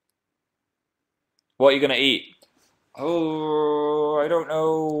 What are you going to eat? Oh, I don't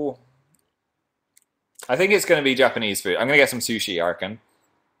know. I think it's going to be Japanese food. I'm going to get some sushi, I reckon.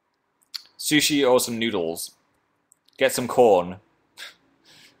 Sushi or some noodles. Get some corn.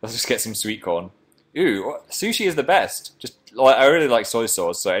 Let's just get some sweet corn. Ooh, sushi is the best. Just I really like soy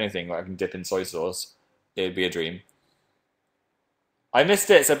sauce, so anything I can dip in soy sauce, it'd be a dream. I missed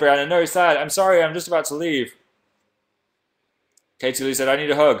it, said Brianna. No, sad. I'm sorry, I'm just about to leave. Katie Lou said, I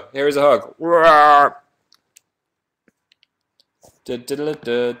need a hug. Here is a hug.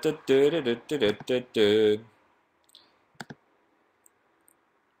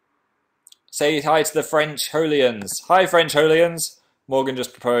 Say hi to the French Holians. Hi, French Holians. Morgan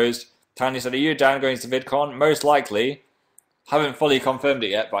just proposed. Tanya said, are you down going to VidCon? Most likely. Haven't fully confirmed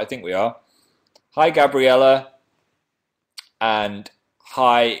it yet, but I think we are. Hi, Gabriella. And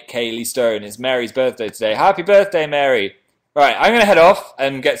hi, Kaylee Stone. It's Mary's birthday today. Happy birthday, Mary. Right, I'm going to head off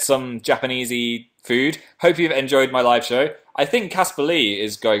and get some Japanesey food. Hope you've enjoyed my live show. I think Casper Lee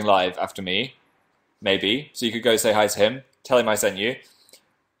is going live after me. Maybe. So you could go say hi to him. Tell him I sent you.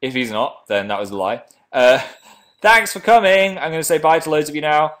 If he's not, then that was a lie. Thanks for coming. I'm going to say bye to loads of you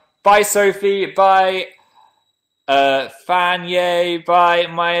now. Bye, Sophie. Bye, Fanye. Bye,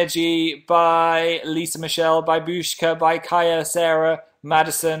 Maya G. Bye, Lisa Michelle. Bye, Bushka. Bye, Kaya, Sarah,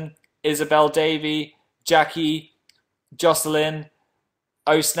 Madison, Isabel Davey, Jackie, Jocelyn,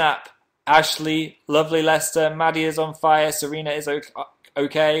 Oh Snap, Ashley, Lovely Lester, Maddie is on fire, Serena is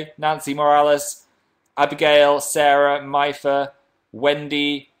okay, Nancy Morales, Abigail, Sarah, Maifa,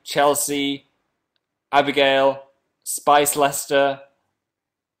 Wendy, Chelsea, Abigail, Spice Lester,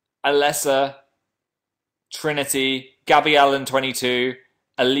 Alessa, Trinity, Gabby Allen 22,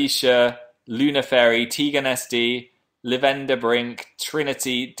 Alicia, Luna Fairy, Tegan SD, Livenda Brink,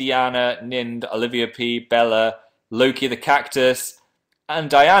 Trinity, Deanna, Nind, Olivia P, Bella, Loki the Cactus, and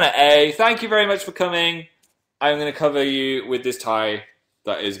Diana A. Thank you very much for coming. I'm going to cover you with this tie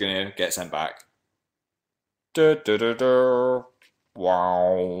that is going to get sent back. Da, da, da, da.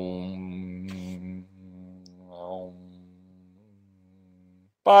 Wow.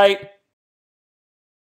 Bye.